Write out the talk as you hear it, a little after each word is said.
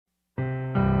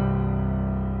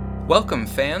Welcome,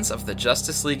 fans of the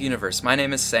Justice League universe. My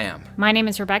name is Sam. My name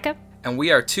is Rebecca. And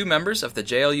we are two members of the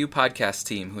JLU podcast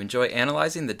team who enjoy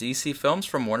analyzing the DC films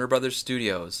from Warner Brothers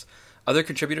Studios. Other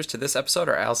contributors to this episode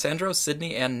are Alessandro,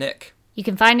 Sydney, and Nick. You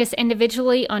can find us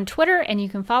individually on Twitter, and you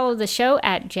can follow the show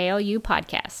at JLU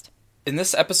Podcast. In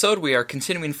this episode, we are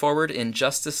continuing forward in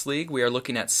Justice League. We are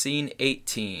looking at Scene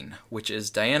 18, which is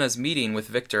Diana's meeting with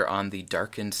Victor on the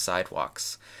darkened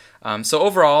sidewalks. So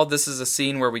overall, this is a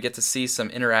scene where we get to see some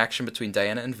interaction between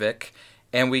Diana and Vic,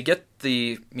 and we get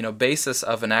the basis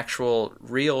of an actual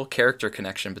real character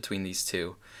connection between these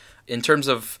two. In terms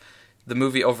of the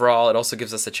movie overall, it also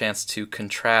gives us a chance to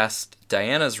contrast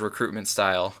Diana's recruitment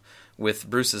style with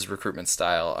Bruce's recruitment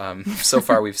style. So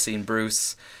far, we've seen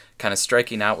Bruce kind of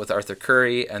striking out with Arthur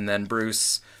Curry, and then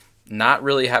Bruce not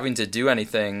really having to do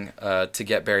anything to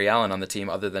get Barry Allen on the team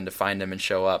other than to find him and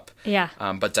show up. Yeah.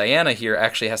 But Diana here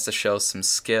actually has to show some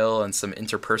skill and some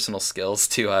interpersonal skills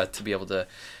to be able to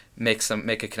make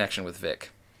a connection with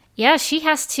Vic. Yeah, she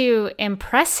has to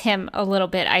impress him a little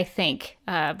bit, I think,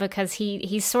 because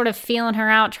he's sort of feeling her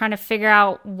out, trying to figure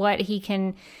out what he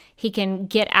can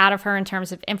get out of her in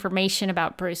terms of information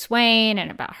about Bruce Wayne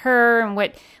and about her and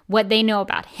what they know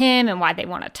about him and why they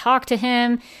want to talk to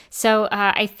him. So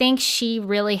I think she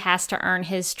really has to earn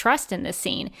his trust in this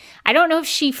scene. I don't know if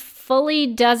she fully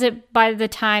does it by the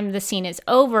time the scene is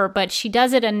over, but she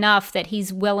does it enough that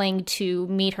he's willing to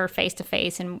meet her face to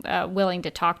face and willing to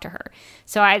talk to her.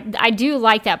 So I do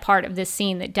like that part of this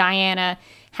scene, that Diana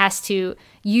has to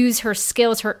use her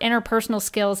skills, her interpersonal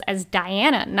skills as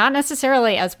Diana, not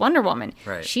necessarily as Wonder Woman.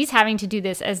 Right. She's having to do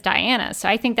this as Diana. So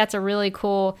I think that's a really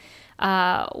cool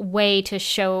way to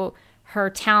show her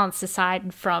talents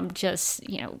aside from just,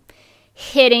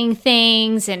 hitting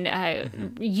things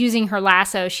and using her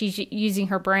lasso. She's using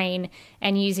her brain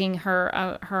and using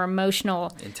her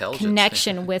emotional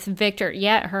connection with Victor.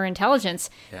 Yeah, her intelligence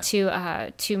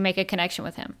to make a connection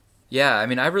with him. Yeah, I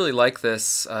mean, I really like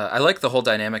this. I like the whole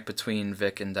dynamic between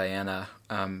Vic and Diana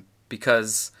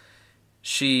because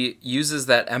she uses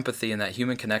that empathy and that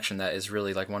human connection that is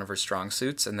really like one of her strong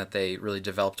suits and that they really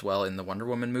developed well in the Wonder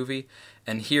Woman movie.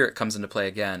 And here it comes into play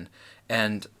again.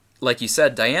 And like you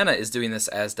said, Diana is doing this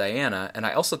as Diana. And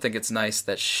I also think it's nice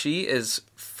that she is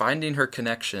finding her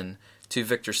connection to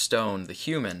Victor Stone, the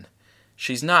human.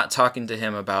 She's not talking to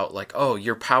him about like, oh,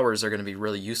 your powers are going to be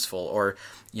really useful, or,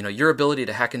 your ability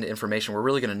to hack into information. We're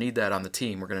really going to need that on the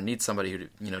team. We're going to need somebody who,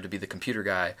 to be the computer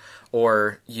guy,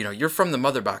 or, you're from the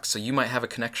mother box, so you might have a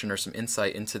connection or some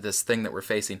insight into this thing that we're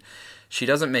facing. She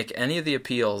doesn't make any of the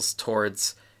appeals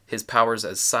towards his powers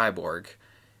as Cyborg.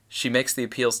 She makes the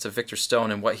appeals to Victor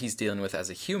Stone and what he's dealing with as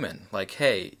a human. Like,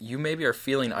 hey, you maybe are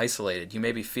feeling isolated. You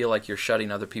maybe feel like you're shutting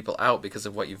other people out because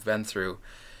of what you've been through.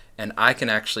 And I can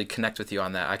actually connect with you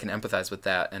on that. I can empathize with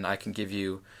that, and I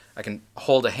can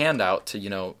hold a hand out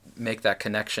to, make that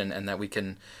connection, and that we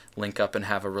can link up and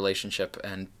have a relationship,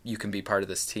 and you can be part of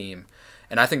this team.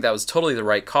 And I think that was totally the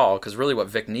right call, because really what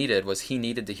Vic needed was he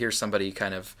needed to hear somebody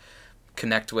kind of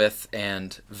connect with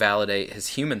and validate his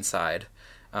human side.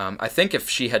 I think if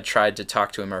she had tried to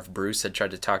talk to him, or if Bruce had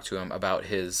tried to talk to him about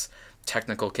his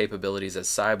technical capabilities as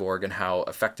Cyborg and how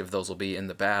effective those will be in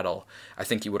the battle, I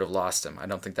think he would have lost him. I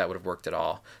don't think that would have worked at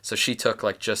all. So she took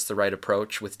like just the right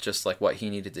approach with just like what he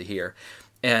needed to hear.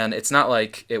 And it's not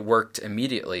like it worked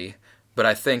immediately, but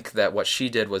I think that what she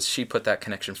did was she put that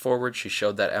connection forward, she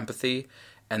showed that empathy,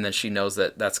 and then she knows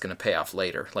that that's going to pay off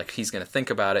later. Like, he's going to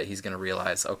think about it, he's going to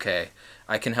realize, okay,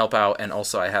 I can help out, and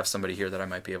also I have somebody here that I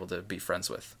might be able to be friends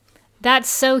with. That's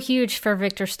so huge for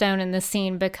Victor Stone in this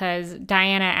scene, because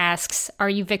Diana asks,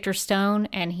 "Are you Victor Stone?"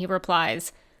 And he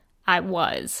replies, "I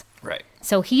was." Right.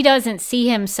 So he doesn't see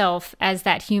himself as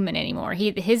that human anymore.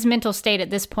 His mental state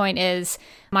at this point is,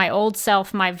 my old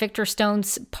self, my Victor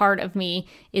Stone's part of me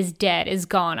is dead, is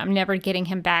gone. I'm never getting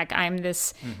him back. I'm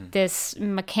this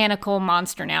mechanical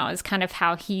monster now, is kind of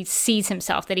how he sees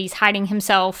himself, that he's hiding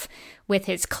himself with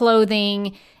his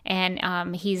clothing,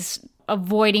 and he's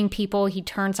avoiding people. He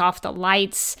turns off the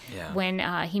lights when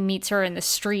he meets her in the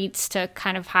streets to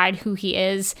kind of hide who he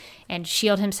is and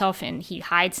shield himself, and he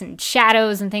hides in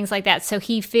shadows and things like that. So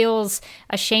he feels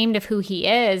ashamed of who he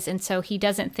is, and so he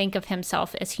doesn't think of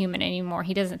himself as human anymore.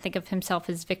 He doesn't think of himself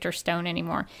as Victor Stone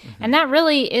anymore. And that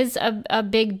really is a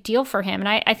big deal for him.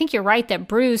 And I think you're right that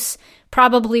Bruce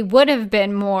probably would have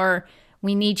been more,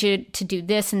 we need you to do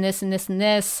this and this and this and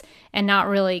this, and not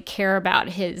really care about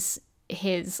his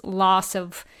loss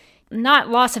of, not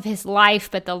loss of his life,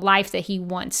 but the life that he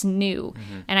once knew.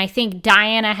 And I think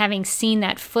Diana, having seen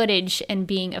that footage and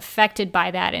being affected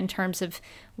by that in terms of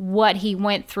what he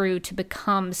went through to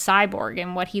become Cyborg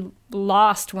and what he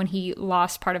lost when he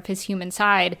lost part of his human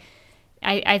side,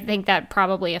 I think that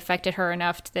probably affected her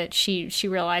enough that she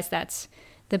realized that's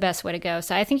the best way to go.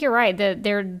 So I think you're right.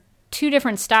 There are two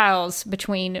different styles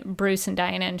between Bruce and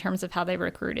Diana in terms of how they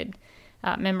recruited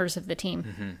members of the team.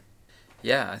 Mm-hmm.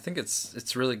 Yeah, I think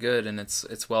it's really good, and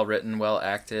it's well written, well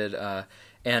acted,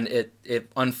 and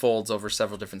it unfolds over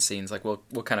several different scenes. Like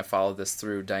we'll kind of follow this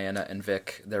through Diana and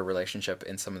Vic, their relationship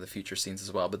in some of the future scenes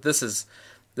as well. But this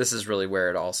is really where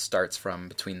it all starts from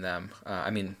between them. I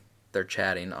mean, they're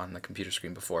chatting on the computer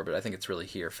screen before, but I think it's really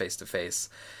here face to face.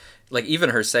 Like even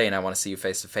her saying, "I want to see you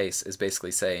face to face," is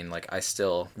basically saying like, "I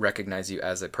still recognize you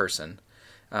as a person."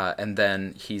 And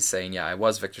then he's saying, "Yeah, I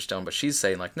was Victor Stone," but she's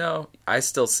saying like, "No, I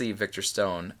still see Victor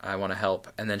Stone. I want to help."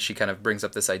 And then she kind of brings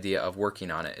up this idea of working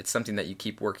on it. It's something that you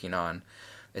keep working on.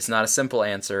 It's not a simple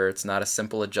answer. It's not a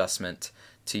simple adjustment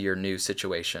to your new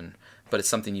situation, but it's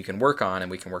something you can work on, and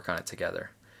we can work on it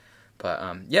together.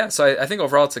 But yeah, so I think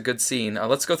overall it's a good scene.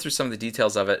 Let's go through some of the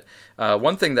details of it.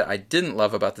 One thing that I didn't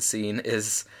love about the scene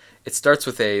is it starts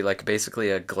with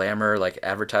basically a glamour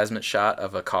advertisement shot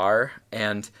of a car,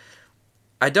 and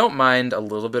I don't mind a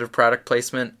little bit of product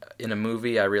placement in a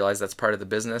movie. I realize that's part of the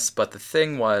business, but the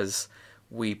thing was,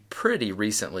 we pretty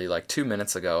recently, 2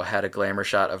 minutes ago, had a glamour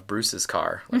shot of Bruce's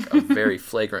car, a very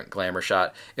flagrant glamour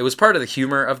shot. It was part of the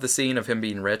humor of the scene of him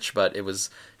being rich, but it was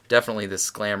definitely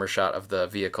this glamour shot of the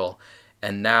vehicle.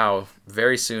 And now,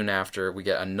 very soon after, we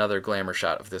get another glamour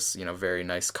shot of this, very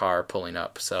nice car pulling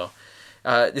up. So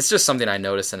it's just something I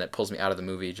noticed, and it pulls me out of the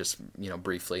movie just,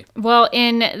 briefly. Well,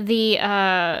 in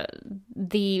the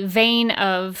vein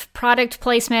of product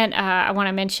placement, I want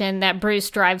to mention that Bruce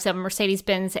drives a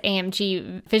Mercedes-Benz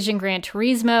AMG Vision Gran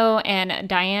Turismo, and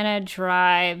Diana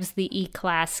drives the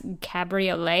E-Class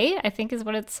Cabriolet, I think is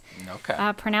what it's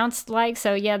pronounced like.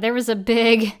 So yeah, there was a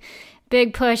big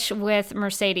push with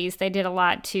Mercedes. They did a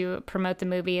lot to promote the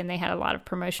movie, and they had a lot of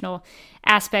promotional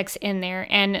aspects in there.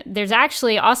 And there's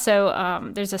actually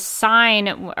also there's a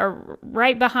sign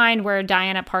right behind where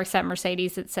Diana parks that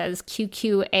Mercedes that says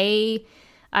QQA.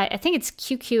 I think it's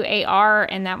QQAR,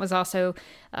 and that was also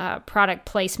product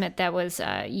placement that was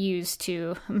used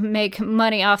to make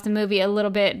money off the movie a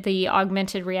little bit. The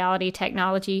augmented reality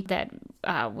technology that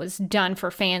was done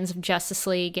for fans of Justice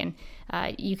League, and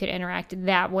you could interact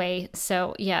that way.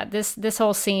 So yeah, this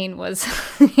whole scene was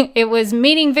it was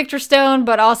meeting Victor Stone,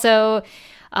 but also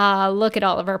look at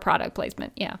all of our product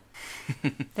placement. Yeah,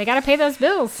 they got to pay those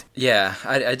bills. Yeah,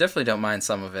 I definitely don't mind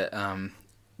some of it.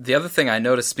 The other thing I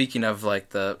noticed, speaking of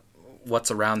the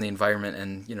what's around the environment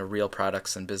and real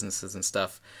products and businesses and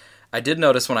stuff, I did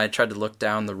notice when I tried to look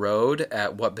down the road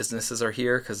at what businesses are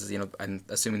here, because I'm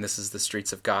assuming this is the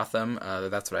streets of Gotham.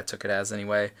 That's what I took it as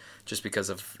anyway, just because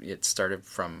of it started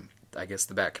from, I guess,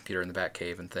 the Bat Computer and the Bat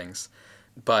Cave and things.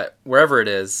 But wherever it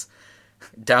is,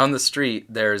 down the street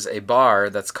there's a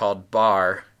bar that's called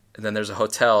Bar. And then there's a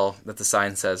hotel that the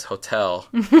sign says hotel.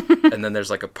 And then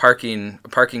there's a parking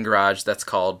garage that's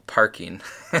called parking.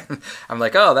 I'm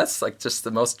like, oh, that's just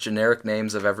the most generic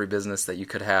names of every business that you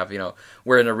could have.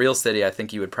 Where in a real city, I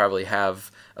think you would probably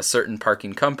have a certain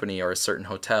parking company or a certain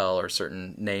hotel or a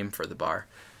certain name for the bar.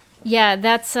 Yeah,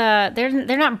 that's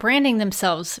they're not branding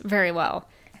themselves very well.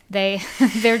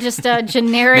 They're just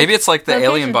generic. Maybe it's like the locations.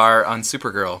 Alien Bar on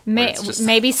Supergirl.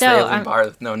 Maybe so. Alien Bar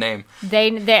with no name. They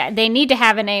need to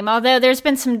have a name. Although there's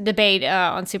been some debate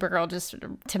on Supergirl, just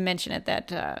to mention it,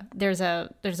 that there's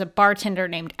a bartender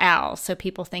named Al, so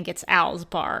people think it's Al's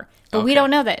Bar, but we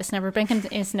don't know that. It's never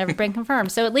been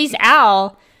confirmed. So at least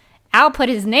Al put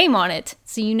his name on it,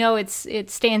 so it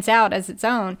stands out as its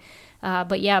own.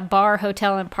 But yeah, bar,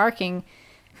 hotel, and parking.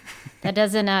 That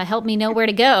doesn't help me know where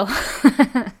to go.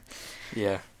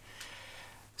 Yeah.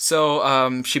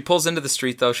 So she pulls into the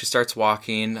street, though. She starts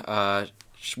walking.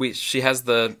 She has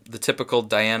the typical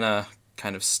Diana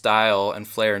kind of style and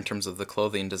flair in terms of the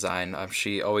clothing design.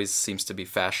 She always seems to be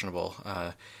fashionable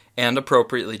and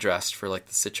appropriately dressed for the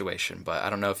situation. But I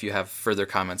don't know if you have further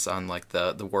comments on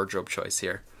the wardrobe choice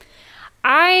here.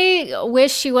 I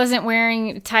wish she wasn't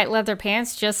wearing tight leather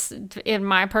pants, just in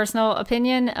my personal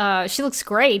opinion. She looks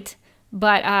great,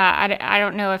 but I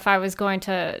don't know if I was going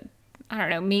to,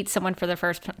 meet someone for the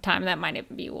first time. That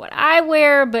might be what I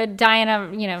wear, but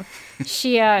Diana,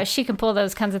 she can pull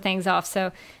those kinds of things off.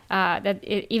 So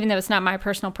even though it's not my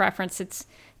personal preference, it's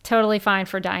totally fine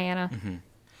for Diana. Mm-hmm.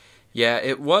 Yeah,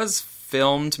 it was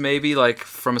filmed maybe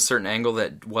from a certain angle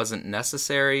that wasn't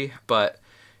necessary, but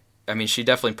I mean, she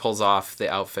definitely pulls off the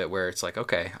outfit where it's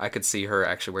okay, I could see her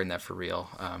actually wearing that for real.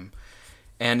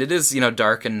 And it is,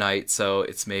 dark and night, so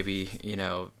it's maybe,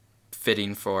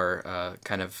 fitting for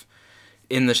kind of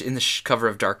in the cover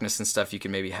of darkness and stuff, you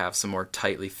can maybe have some more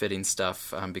tightly fitting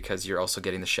stuff because you're also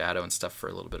getting the shadow and stuff for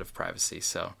a little bit of privacy.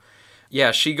 So,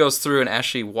 yeah, she goes through, and as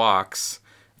she walks,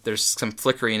 there's some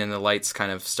flickering, and the lights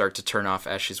kind of start to turn off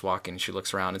as she's walking. She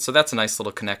looks around, and so that's a nice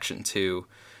little connection to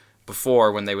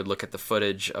before when they would look at the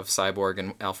footage of Cyborg,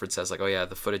 and Alfred says, like, oh yeah,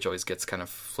 the footage always gets kind of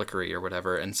flickery or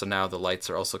whatever, and so now the lights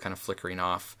are also kind of flickering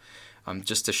off,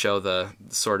 just to show the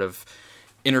sort of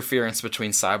interference between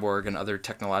Cyborg and other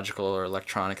technological or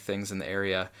electronic things in the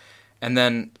area. And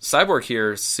then Cyborg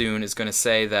here soon is going to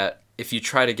say that if you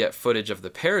try to get footage of the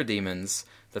parademons,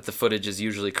 that the footage is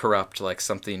usually corrupt, like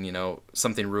something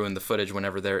ruined the footage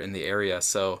whenever they're in the area.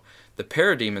 So the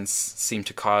parademons seem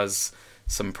to cause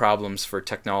some problems for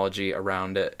technology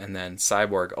around it, and then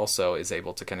Cyborg also is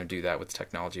able to kind of do that with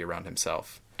technology around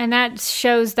himself. And that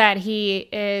shows that he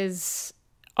is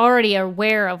already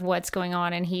aware of what's going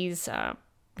on, and he's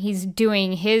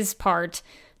doing his part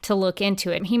to look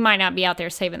into it. He might not be out there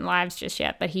saving lives just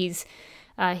yet, but he's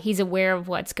aware of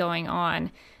what's going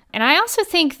on. And I also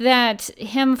think that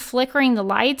him flickering the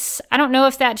lights, I don't know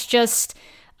if that's just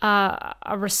a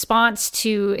response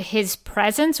to his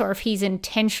presence or if he's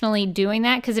intentionally doing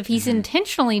that. Because if he's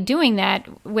intentionally doing that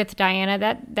with Diana,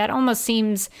 that almost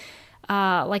seems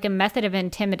like a method of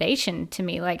intimidation to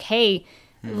me. Like, hey,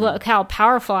 look how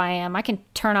powerful I am. I can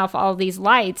turn off all these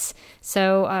lights.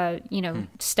 So,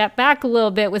 step back a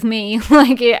little bit with me.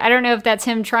 Like, I don't know if that's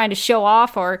him trying to show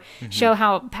off or show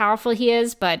how powerful he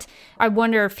is, but I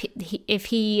wonder if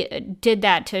he did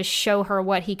that to show her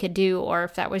what he could do, or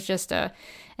if that was just an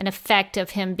effect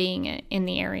of him being in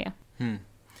the area.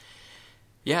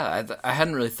 Yeah, I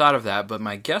hadn't really thought of that, but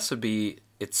my guess would be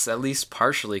it's at least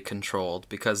partially controlled,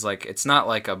 because like it's not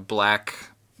like a black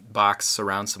box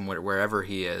surrounds him wherever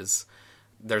he is.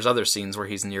 There's other scenes where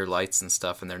he's near lights and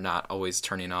stuff, and they're not always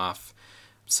turning off.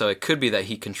 So it could be that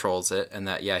he controls it, and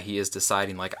that, yeah, he is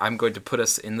deciding, like, I'm going to put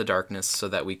us in the darkness so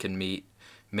that we can meet.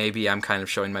 Maybe I'm kind of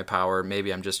showing my power.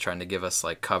 Maybe I'm just trying to give us,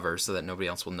 like, cover so that nobody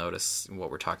else will notice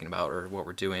what we're talking about or what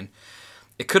we're doing.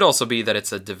 It could also be that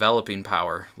it's a developing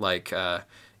power. Like,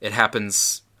 it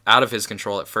happens out of his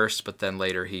control at first, but then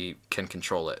later he can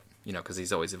control it, because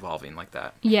he's always evolving like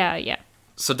that. Yeah.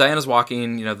 So Diana's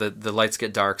walking, the lights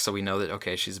get dark, so we know that,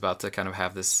 okay, she's about to kind of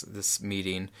have this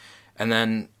meeting. And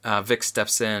then Vic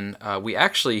steps in.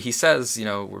 He says,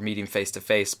 we're meeting face to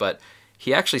face, but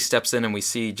he actually steps in and we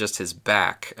see just his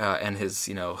back and his,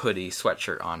 hoodie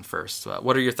sweatshirt on first.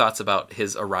 What are your thoughts about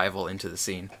his arrival into the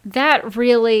scene? That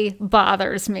really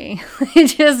bothers me.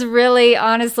 It just really,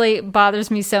 honestly bothers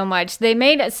me so much. They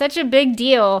made such a big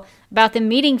deal about them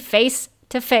meeting face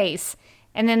to face.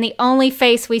 And then the only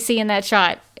face we see in that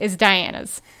shot is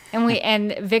Diana's.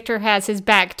 And Victor has his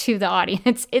back to the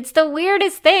audience. It's the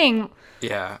weirdest thing.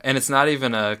 Yeah, and it's not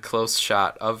even a close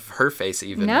shot of her face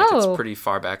even. No. Like, it's pretty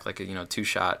far back, like a,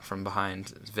 two-shot from behind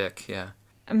Vic, yeah.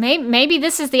 Maybe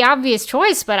this is the obvious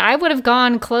choice, but I would have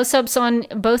gone close-ups on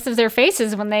both of their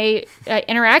faces when they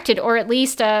interacted, or at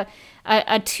least a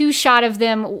two-shot of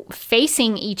them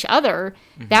facing each other.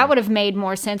 That would have made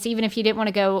more sense, even if you didn't want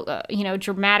to go,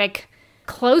 dramatic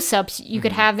close-ups. You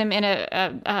could have them in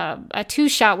a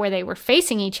two-shot where they were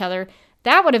facing each other.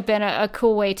 That would have been a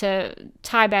cool way to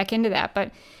tie back into that.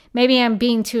 But maybe I'm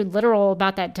being too literal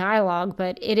about that dialogue,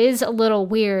 but it is a little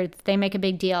weird that they make a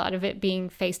big deal out of it being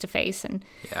face-to-face, and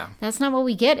that's not what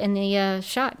we get in the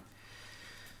shot.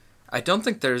 I don't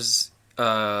think there's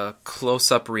a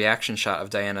close-up reaction shot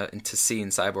of Diana to seeing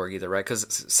Cyborg either, right? Because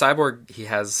Cyborg, he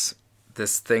has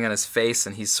this thing on his face,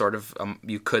 and he's sort of,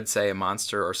 you could say, a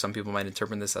monster, or some people might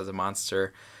interpret this as a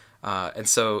monster. And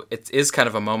so it is kind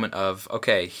of a moment of,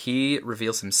 okay, he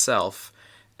reveals himself,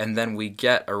 and then we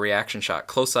get a reaction shot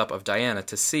close up of Diana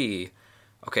to see,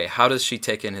 okay, how does she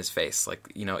take in his face?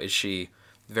 Like, is she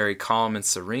very calm and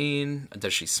serene?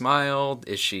 Does she smile?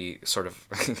 Is she sort of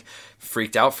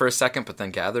freaked out for a second, but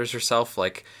then gathers herself?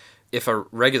 Like, if a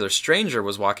regular stranger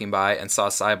was walking by and saw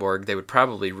Cyborg, they would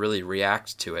probably really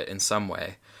react to it in some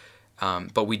way.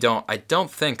 But I don't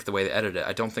think the way they edited it,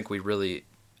 I don't think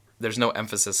there's no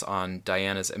emphasis on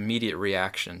Diana's immediate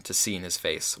reaction to seeing his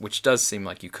face, which does seem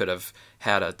like you could have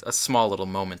had a small little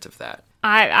moment of that.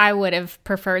 I would have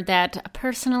preferred that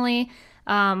personally.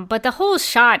 But the whole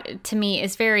shot to me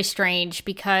is very strange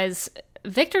because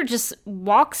Victor just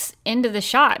walks into the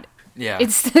shot. Yeah.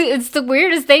 It's the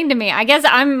weirdest thing to me. I guess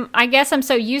I'm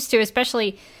so used to,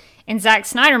 especially in Zack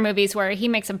Snyder movies, where he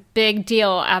makes a big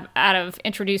deal out of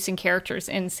introducing characters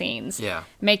in scenes. Yeah.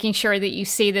 Making sure that you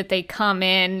see that they come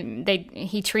in,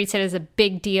 he treats it as a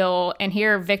big deal, and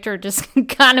here Victor just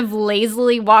kind of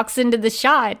lazily walks into the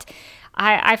shot.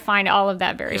 I find all of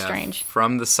that very Yeah, strange.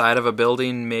 from the side of a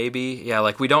building, maybe. Yeah,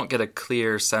 like we don't get a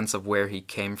clear sense of where he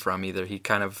came from either. He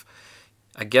kind of,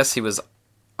 I guess he was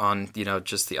on,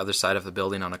 just the other side of the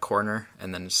building on a corner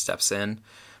and then steps in.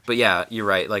 But yeah, you're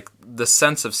right. Like the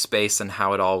sense of space and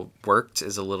how it all worked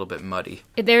is a little bit muddy.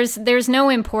 There's no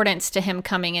importance to him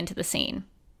coming into the scene.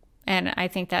 And I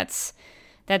think that's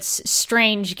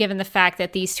strange given the fact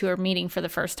that these two are meeting for the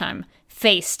first time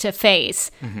face to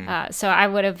face. So I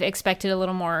would have expected a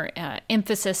little more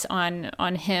emphasis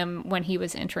on him when he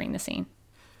was entering the scene.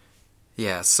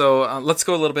 Yeah, so let's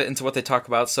go a little bit into what they talk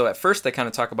about. So at first they kind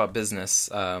of talk about business.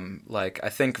 Like I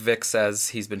think Vic says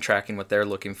he's been tracking what they're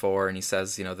looking for, and he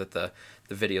says, that the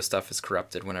video stuff is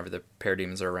corrupted whenever the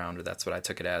parademons are around, or that's what I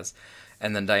took it as.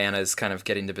 And then Diana is kind of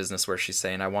getting to business where she's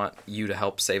saying, I want you to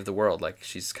help save the world. Like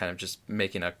she's kind of just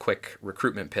making a quick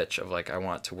recruitment pitch of like, I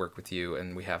want to work with you,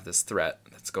 and we have this threat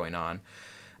that's going on.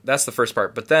 That's the first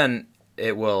part. But then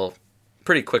it will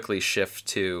pretty quickly shift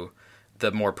to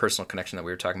the more personal connection that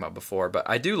we were talking about before. But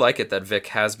I do like it that Vic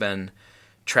has been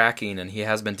tracking and he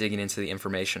has been digging into the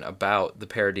information about the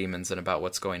parademons and about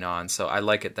what's going on. So I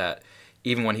like it that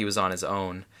even when he was on his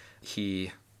own,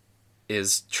 he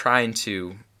is trying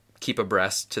to keep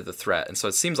abreast to the threat. And so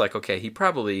it seems like, okay, he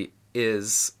probably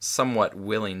is somewhat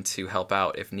willing to help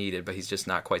out if needed, but he's just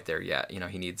not quite there yet.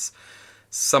 He needs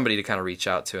somebody to kind of reach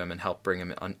out to him and help bring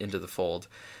him into the fold.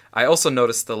 I also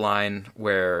noticed the line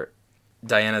where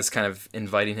Diana's kind of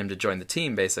inviting him to join the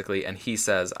team, basically, and he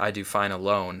says, I do fine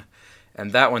alone.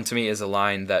 And that one, to me, is a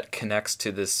line that connects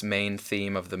to this main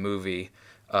theme of the movie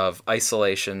of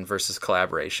isolation versus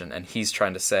collaboration. And he's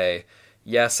trying to say,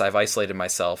 yes, I've isolated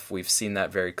myself. We've seen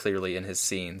that very clearly in his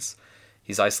scenes.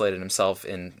 He's isolated himself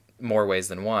in more ways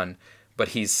than one, but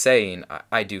he's saying,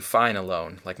 I do fine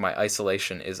alone. Like, my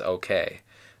isolation is okay.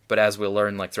 But as we'll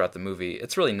learn, like, throughout the movie,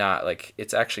 it's really not. Like,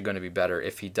 it's actually going to be better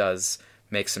if he does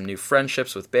make some new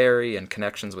friendships with Barry and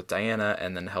connections with Diana,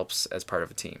 and then helps as part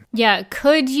of a team. Yeah,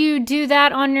 could you do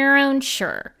that on your own?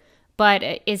 Sure. But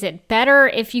is it better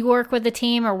if you work with a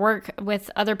team or work with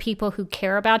other people who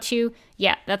care about you?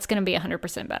 Yeah, that's going to be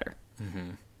 100% better.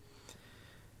 Mm-hmm.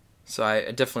 So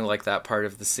I definitely like that part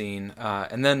of the scene.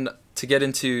 And then to get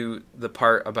into the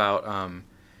part about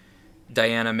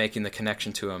Diana making the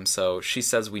connection to him. So she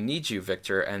says, we need you,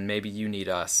 Victor, and maybe you need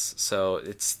us. So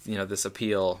it's, this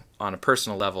appeal on a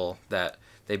personal level that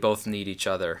they both need each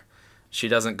other. She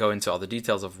doesn't go into all the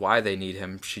details of why they need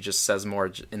him. She just says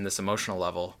more in this emotional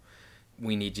level,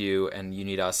 we need you and you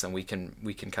need us, and we can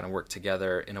kind of work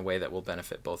together in a way that will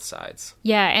benefit both sides.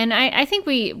 Yeah, and I think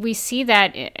we see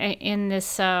that in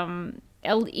this,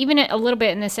 even a little bit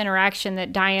in this interaction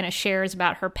that Diana shares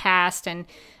about her past, and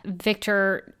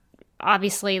Victor,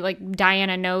 obviously, like,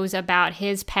 Diana knows about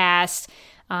his past,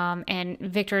 and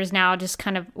Victor is now just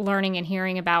kind of learning and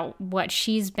hearing about what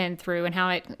she's been through and how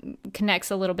it connects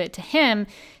a little bit to him.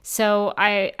 So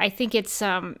I think it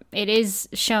is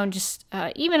shown just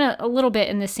even a little bit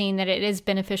in the scene that it is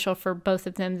beneficial for both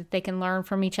of them, that they can learn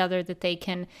from each other, that they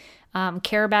can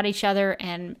care about each other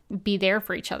and be there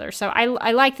for each other. So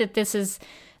I like that this is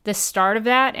the start of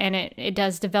that, and it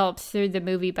does develop through the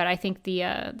movie, but I think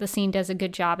the scene does a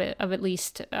good job of at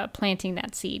least planting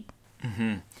that seed.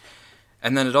 Mm-hmm.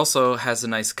 And then it also has a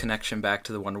nice connection back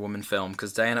to the Wonder Woman film,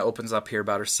 because Diana opens up here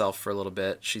about herself for a little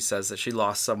bit. She says that she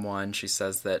lost someone. She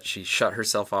says that she shut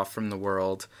herself off from the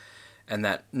world, and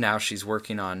that now she's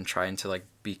working on trying to, like,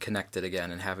 be connected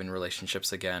again and having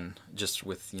relationships again, just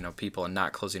with, people, and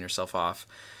not closing herself off.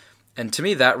 And to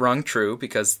me, that rung true,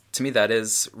 because to me that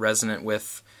is resonant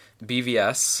with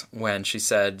BVS when she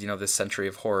said, this century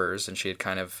of horrors, and she had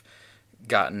kind of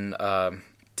gotten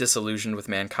disillusioned with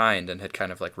mankind and had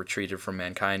kind of like retreated from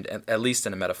mankind, at least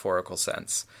in a metaphorical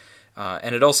sense.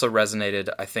 And it also resonated,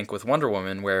 I think, with Wonder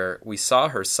Woman, where we saw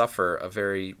her suffer a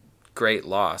very great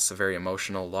loss, a very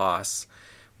emotional loss.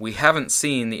 We haven't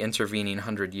seen the intervening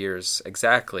 100 years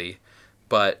exactly,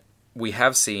 but we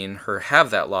have seen her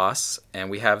have that loss, and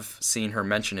we have seen her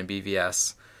mention in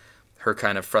BVS her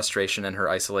kind of frustration and her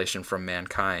isolation from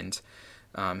mankind.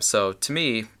 So to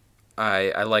me,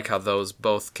 I like how those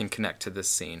both can connect to this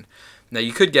scene. Now,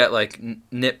 you could get like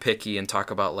nitpicky and talk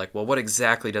about like, well, what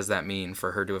exactly does that mean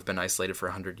for her to have been isolated for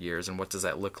 100 years, and what does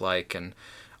that look like, and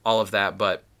all of that.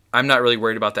 But I'm not really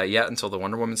worried about that yet until the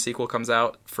Wonder Woman sequel comes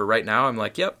out. For right now, I'm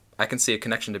like, yep, I can see a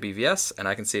connection to BVS, and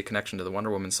I can see a connection to the Wonder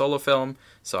Woman solo film,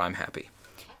 so I'm happy.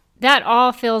 That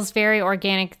all feels very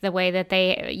organic, the way that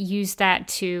they use that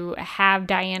to have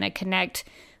Diana connect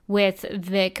with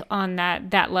Vic on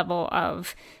that level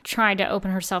of trying to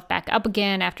open herself back up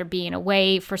again after being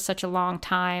away for such a long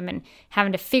time and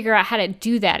having to figure out how to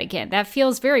do that again. That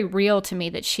feels very real to me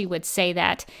that she would say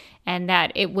that, and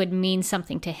that it would mean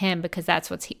something to him because that's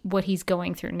what he's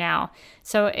going through now.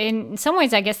 So in some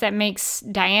ways, I guess that makes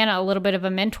Diana a little bit of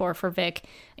a mentor for Vic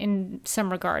in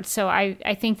some regards. So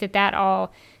I think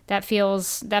that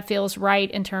feels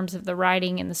right in terms of the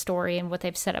writing and the story and what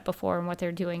they've set up before and what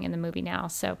they're doing in the movie now.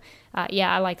 So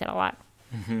yeah, I like that a lot.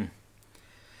 Mm-hmm.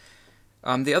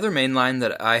 The other main line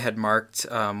that I had marked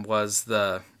was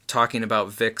the talking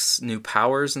about Vic's new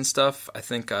powers and stuff. I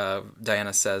think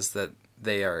Diana says that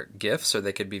they are gifts, or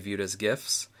they could be viewed as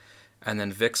gifts. And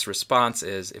then Vic's response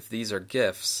is, if these are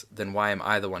gifts, then why am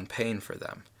I the one paying for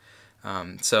them?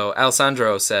 So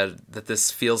Alessandro said that this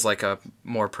feels like a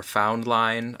more profound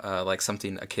line, like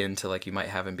something akin to like you might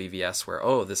have in BVS where,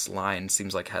 oh, this line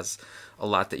seems like has a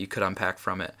lot that you could unpack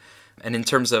from it. And in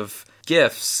terms of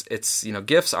gifts, it's,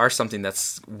 gifts are something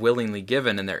that's willingly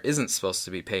given and there isn't supposed to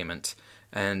be payment.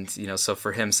 And, so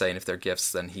for him saying if they're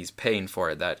gifts, then he's paying for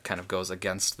it, that kind of goes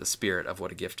against the spirit of what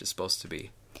a gift is supposed to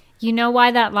be. You know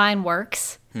why that line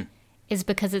works? Is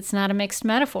because it's not a mixed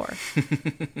metaphor.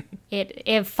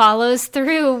 It follows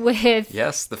through with...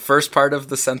 Yes, the first part of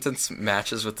the sentence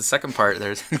matches with the second part.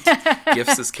 There's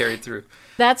gifts is carried through.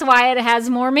 That's why it has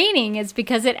more meaning. It's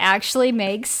because it actually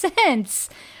makes sense.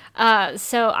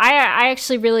 So I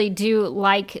actually really do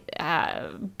like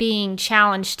being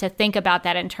challenged to think about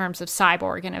that in terms of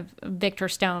Cyborg and of Victor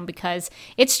Stone, because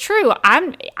it's true.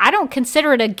 I don't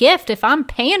consider it a gift if I'm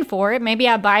paying for it. Maybe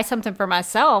I buy something for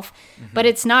myself, but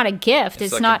it's not a gift.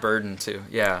 It's like not a burden too.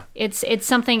 Yeah. It's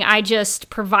something I just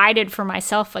provided for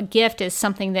myself. A gift is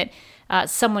something that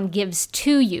someone gives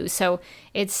to you. So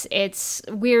it's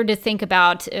weird to think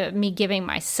about me giving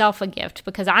myself a gift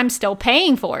because I'm still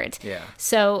paying for it. Yeah.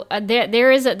 So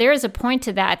there is a point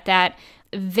to that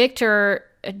Victor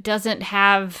doesn't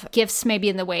have gifts maybe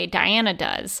in the way Diana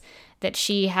does. That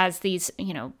she has these,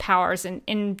 powers. And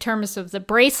in terms of the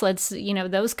bracelets,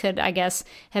 those could, I guess,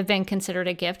 have been considered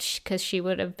a gift because she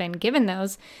would have been given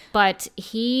those. But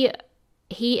he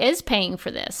is paying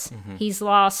for this. Mm-hmm. He's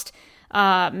lost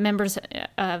members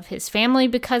of his family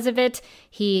because of it.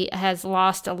 He has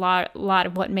lost a lot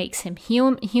of what makes him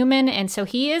human, and so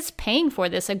he is paying for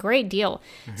this a great deal.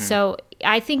 Mm-hmm. So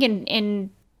I think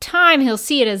in time he'll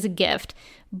see it as a gift,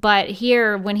 but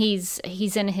here when he's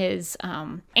in his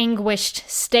anguished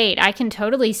state, I can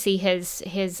totally see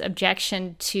his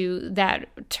objection to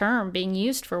that term being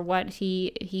used for what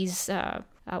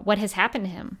what has happened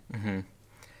to him. Mm-hmm.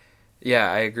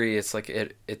 Yeah, I agree. It's like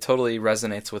it totally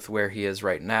resonates with where he is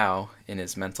right now in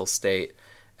his mental state,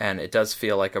 and it does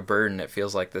feel like a burden. It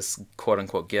feels like this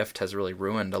quote-unquote gift has really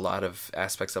ruined a lot of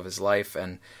aspects of his life,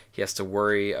 and he has to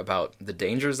worry about the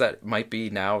dangers that might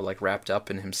be now like wrapped up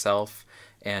in himself,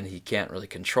 and he can't really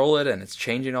control it, and it's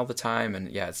changing all the time. And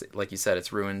yeah, it's like you said,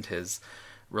 it's ruined his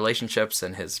relationships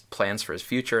and his plans for his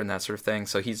future and that sort of thing.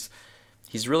 So he's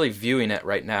really viewing it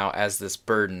right now as this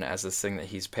burden, as this thing that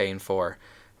he's paying for.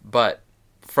 But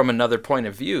from another point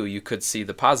of view, you could see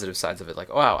the positive sides of it.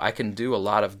 Like, wow, I can do a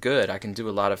lot of good. I can do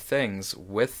a lot of things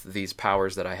with these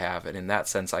powers that I have. And in that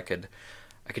sense, I could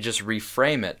just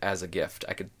reframe it as a gift.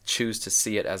 I could choose to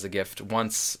see it as a gift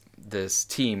once this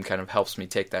team kind of helps me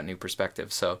take that new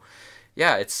perspective. So,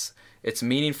 yeah, it's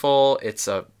meaningful. It's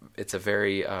a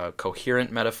very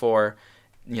coherent metaphor.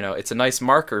 It's a nice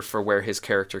marker for where his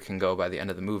character can go by the end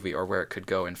of the movie, or where it could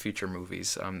go in future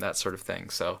movies, that sort of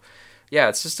thing. So, yeah,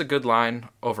 it's just a good line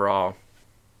overall.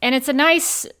 And it's a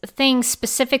nice thing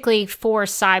specifically for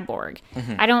Cyborg.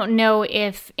 Mm-hmm. I don't know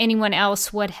if anyone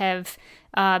else would have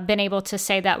been able to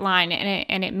say that line,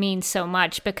 and it means so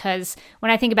much, because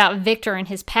when I think about Victor in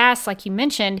his past, like you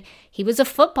mentioned, he was a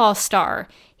football star.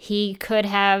 He could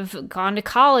have gone to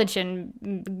college and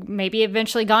maybe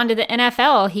eventually gone to the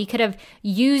NFL. He could have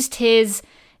used his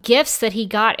gifts that he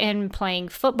got in playing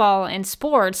football and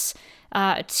sports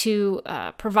to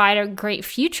provide a great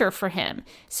future for him.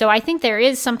 So I think there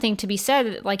is something to be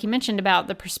said, like you mentioned, about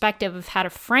the perspective of how to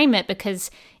frame it, because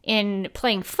in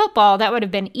playing football, that would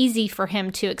have been easy for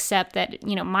him to accept that,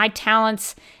 my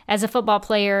talents as a football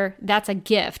player, that's a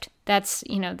gift. That's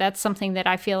something that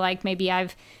I feel like maybe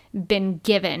I've been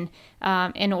given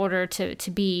in order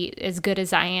to be as good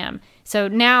as I am. So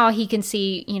now he can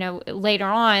see, later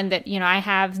on that, I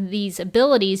have these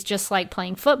abilities just like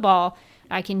playing football.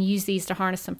 I can use these to harness them